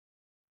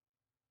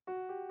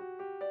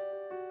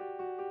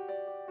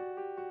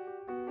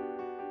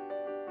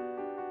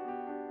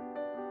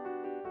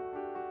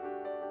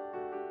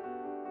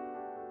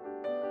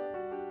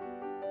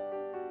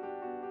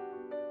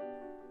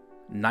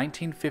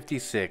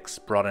1956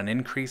 brought an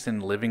increase in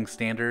living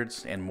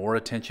standards and more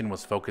attention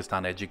was focused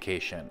on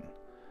education.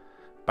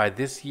 By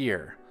this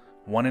year,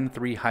 1 in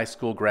 3 high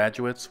school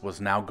graduates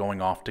was now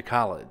going off to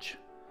college.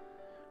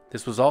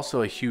 This was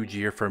also a huge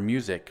year for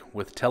music,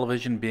 with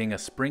television being a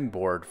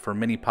springboard for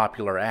many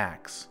popular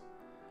acts.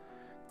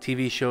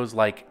 TV shows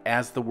like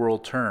As the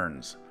World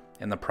Turns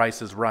and The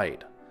Price is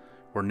Right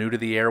were new to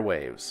the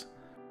airwaves,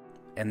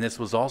 and this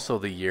was also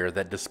the year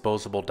that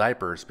disposable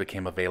diapers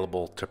became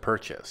available to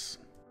purchase.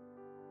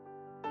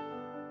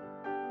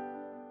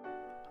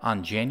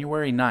 On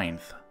January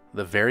 9th,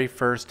 the very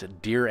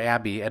first Dear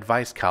Abby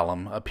advice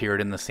column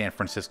appeared in the San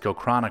Francisco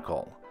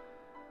Chronicle.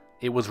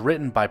 It was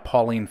written by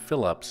Pauline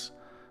Phillips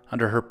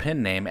under her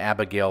pen name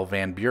Abigail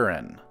Van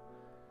Buren.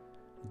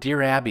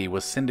 Dear Abby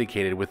was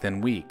syndicated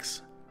within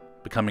weeks,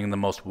 becoming the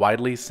most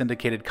widely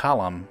syndicated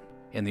column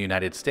in the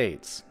United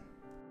States.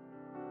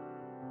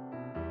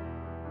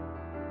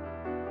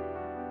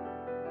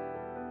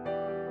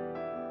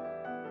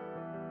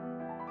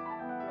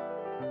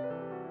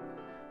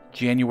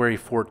 January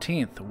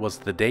 14th was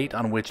the date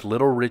on which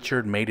Little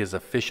Richard made his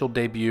official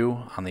debut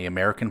on the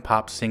American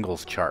Pop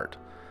Singles Chart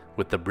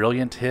with the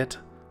brilliant hit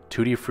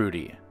Tutti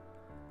Frutti.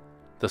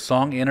 The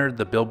song entered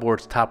the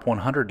Billboard's Top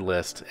 100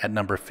 list at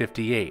number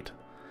 58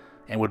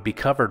 and would be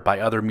covered by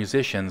other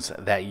musicians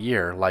that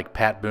year like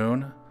Pat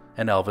Boone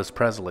and Elvis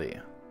Presley.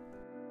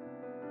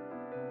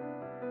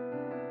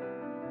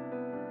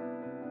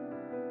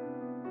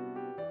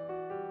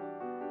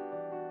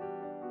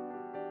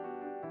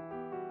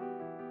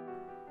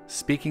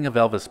 Speaking of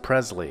Elvis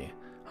Presley,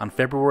 on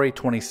February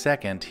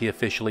 22nd he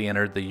officially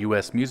entered the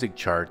U.S. music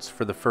charts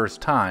for the first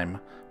time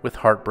with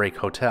Heartbreak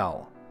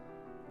Hotel.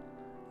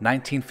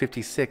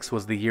 1956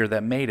 was the year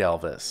that made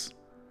Elvis.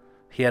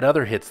 He had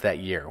other hits that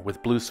year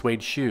with Blue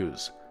Suede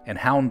Shoes and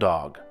Hound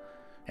Dog,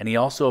 and he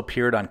also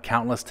appeared on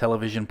countless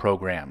television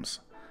programs,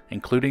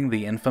 including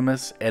the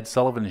infamous Ed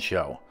Sullivan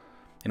Show,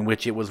 in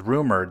which it was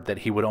rumored that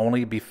he would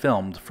only be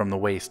filmed from the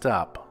waist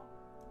up.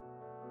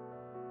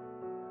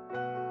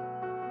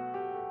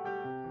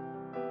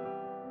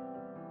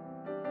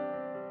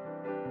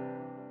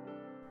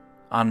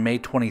 On May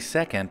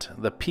 22nd,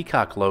 the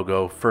Peacock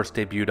logo first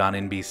debuted on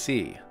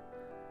NBC.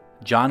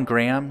 John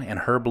Graham and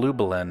Herb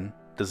Lubalin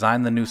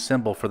designed the new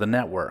symbol for the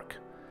network.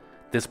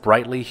 This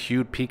brightly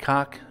hued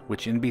peacock,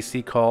 which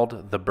NBC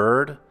called the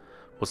Bird,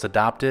 was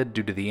adopted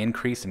due to the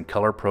increase in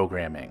color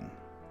programming.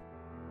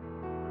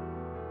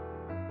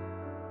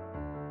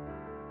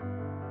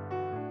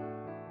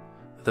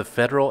 The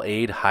Federal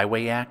Aid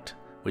Highway Act,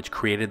 which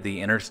created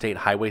the interstate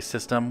highway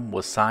system,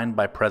 was signed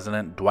by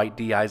President Dwight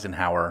D.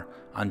 Eisenhower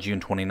on June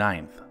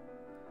 29th.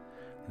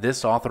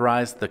 This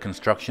authorized the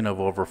construction of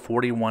over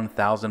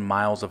 41,000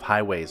 miles of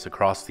highways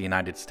across the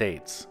United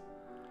States.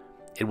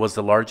 It was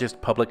the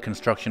largest public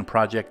construction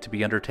project to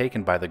be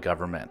undertaken by the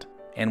government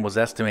and was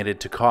estimated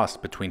to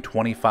cost between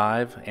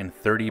 $25 and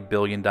 $30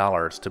 billion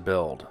to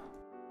build.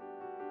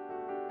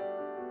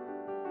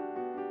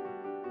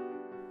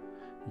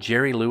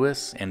 Jerry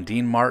Lewis and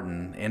Dean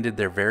Martin ended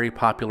their very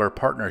popular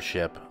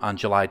partnership on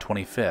July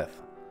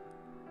 25th.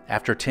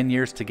 After 10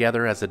 years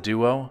together as a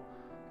duo,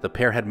 the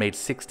pair had made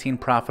 16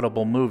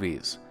 profitable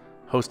movies,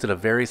 hosted a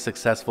very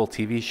successful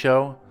TV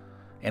show,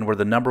 and were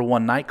the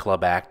 #1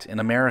 nightclub act in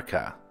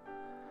America.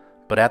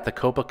 But at the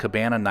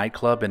Copacabana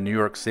nightclub in New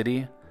York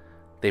City,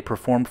 they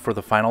performed for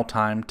the final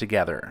time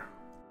together.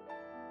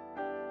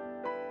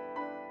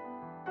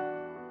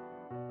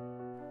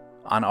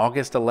 On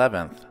August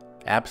 11th,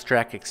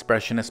 abstract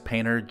expressionist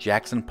painter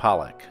Jackson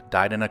Pollock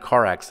died in a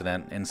car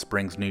accident in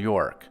Springs, New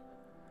York.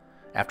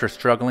 After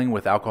struggling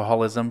with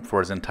alcoholism for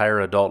his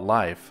entire adult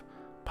life,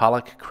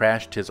 Pollock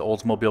crashed his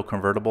Oldsmobile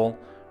convertible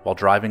while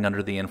driving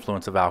under the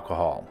influence of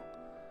alcohol.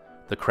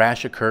 The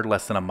crash occurred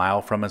less than a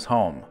mile from his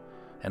home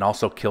and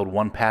also killed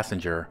one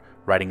passenger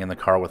riding in the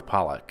car with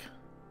Pollock.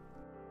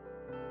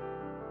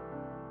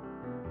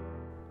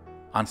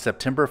 On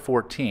September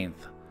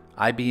 14th,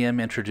 IBM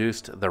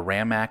introduced the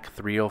RAMAC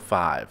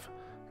 305,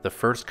 the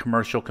first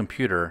commercial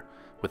computer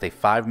with a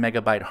 5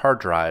 megabyte hard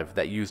drive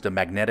that used a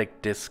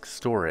magnetic disk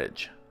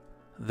storage.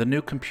 The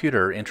new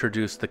computer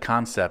introduced the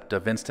concept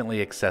of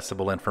instantly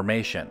accessible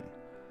information.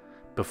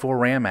 Before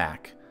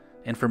RAMAC,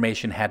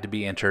 information had to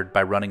be entered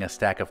by running a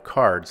stack of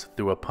cards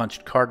through a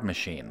punched card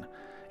machine,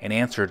 and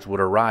answers would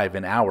arrive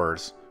in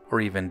hours or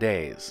even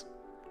days.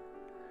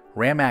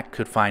 RAMAC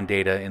could find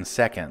data in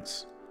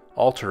seconds,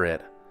 alter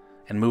it,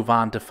 and move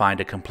on to find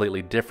a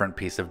completely different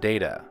piece of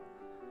data.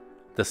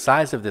 The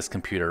size of this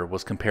computer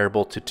was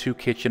comparable to 2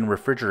 kitchen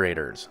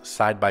refrigerators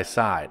side by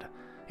side,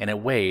 and it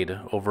weighed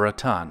over a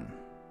ton.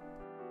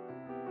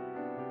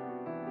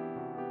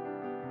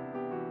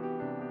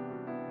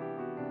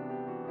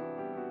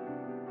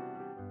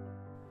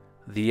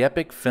 The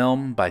epic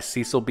film by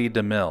Cecil B.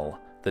 DeMille,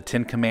 The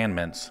Ten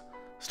Commandments,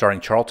 starring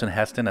Charlton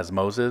Heston as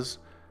Moses,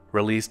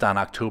 released on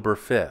October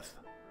 5th.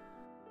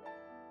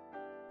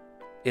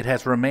 It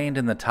has remained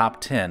in the top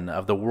 10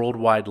 of the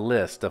worldwide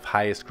list of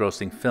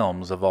highest-grossing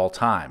films of all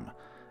time,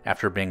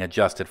 after being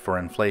adjusted for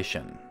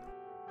inflation.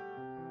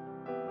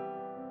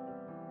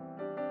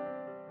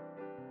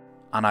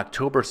 On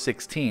October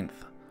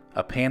 16th,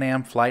 a Pan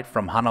Am flight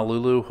from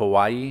Honolulu,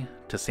 Hawaii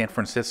to San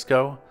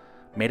Francisco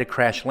made a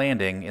crash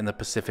landing in the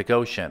Pacific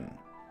Ocean.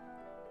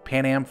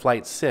 Pan Am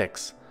Flight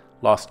 6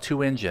 lost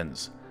 2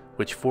 engines,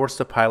 which forced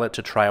the pilot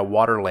to try a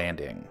water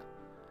landing.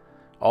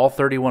 All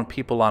 31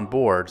 people on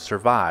board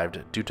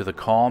survived due to the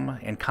calm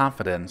and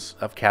confidence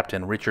of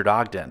Captain Richard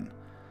Ogden,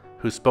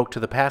 who spoke to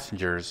the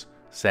passengers,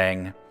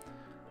 saying,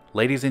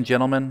 "Ladies and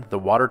gentlemen, the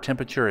water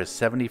temperature is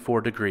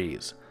 74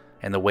 degrees,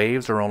 and the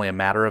waves are only a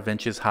matter of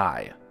inches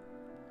high.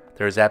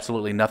 There is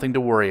absolutely nothing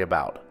to worry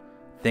about.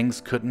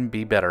 Things couldn't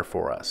be better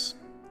for us."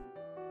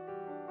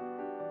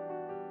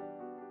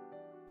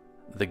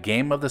 The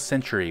game of the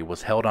century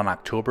was held on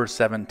October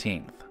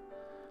 17th.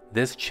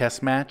 This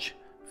chess match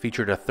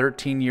featured a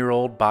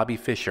 13-year-old Bobby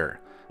Fischer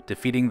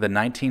defeating the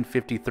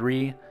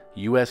 1953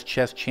 U.S.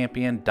 chess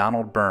champion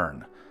Donald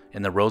Byrne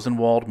in the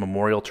Rosenwald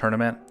Memorial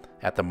Tournament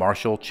at the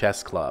Marshall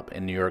Chess Club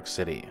in New York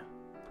City.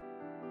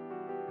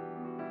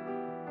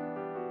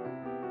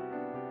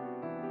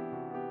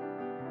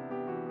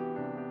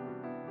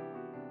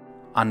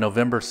 On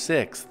November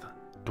 6th,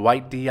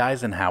 Dwight D.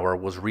 Eisenhower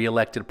was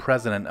re-elected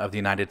President of the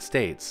United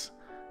States.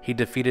 He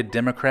defeated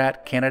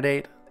Democrat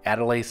candidate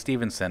Adlai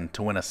Stevenson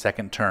to win a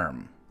second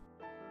term.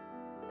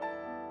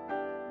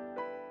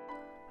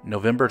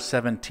 November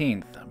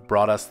 17th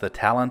brought us the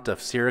talent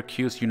of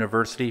Syracuse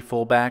University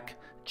fullback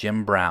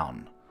Jim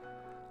Brown.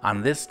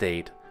 On this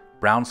date,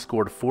 Brown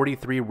scored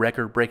 43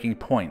 record-breaking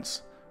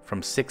points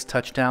from 6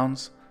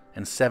 touchdowns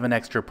and 7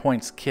 extra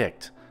points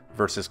kicked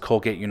versus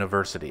Colgate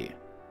University.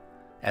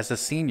 As a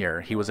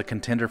senior, he was a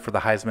contender for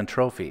the Heisman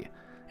Trophy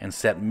and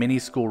set many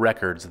school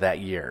records that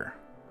year.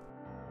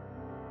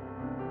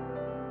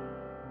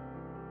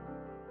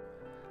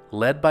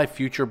 Led by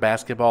future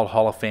Basketball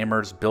Hall of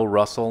Famers Bill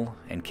Russell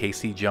and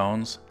Casey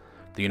Jones,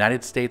 the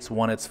United States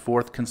won its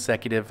 4th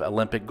consecutive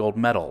Olympic gold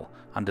medal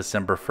on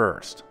December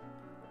 1st.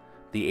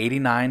 The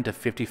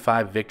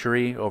 89-55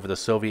 victory over the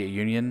Soviet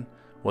Union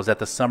was at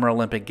the Summer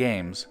Olympic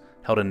Games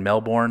held in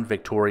Melbourne,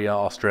 Victoria,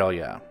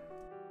 Australia.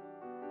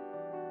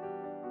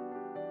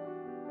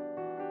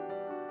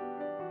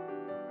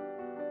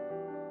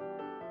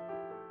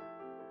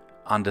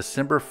 On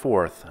December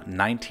 4th,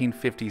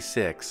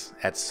 1956,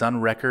 at Sun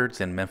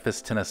Records in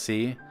Memphis,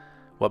 Tennessee,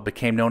 what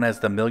became known as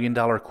the $1 Million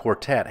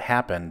Quartet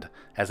happened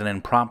as an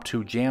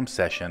impromptu jam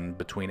session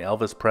between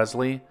Elvis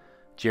Presley,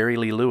 Jerry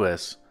Lee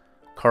Lewis,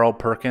 Carl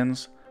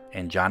Perkins,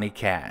 and Johnny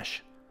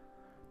Cash.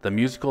 The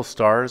musical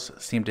stars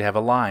seemed to have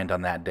aligned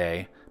on that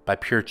day by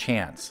pure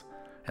chance,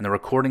 and the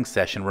recording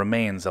session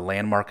remains a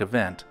landmark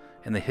event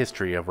in the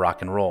history of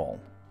rock and roll.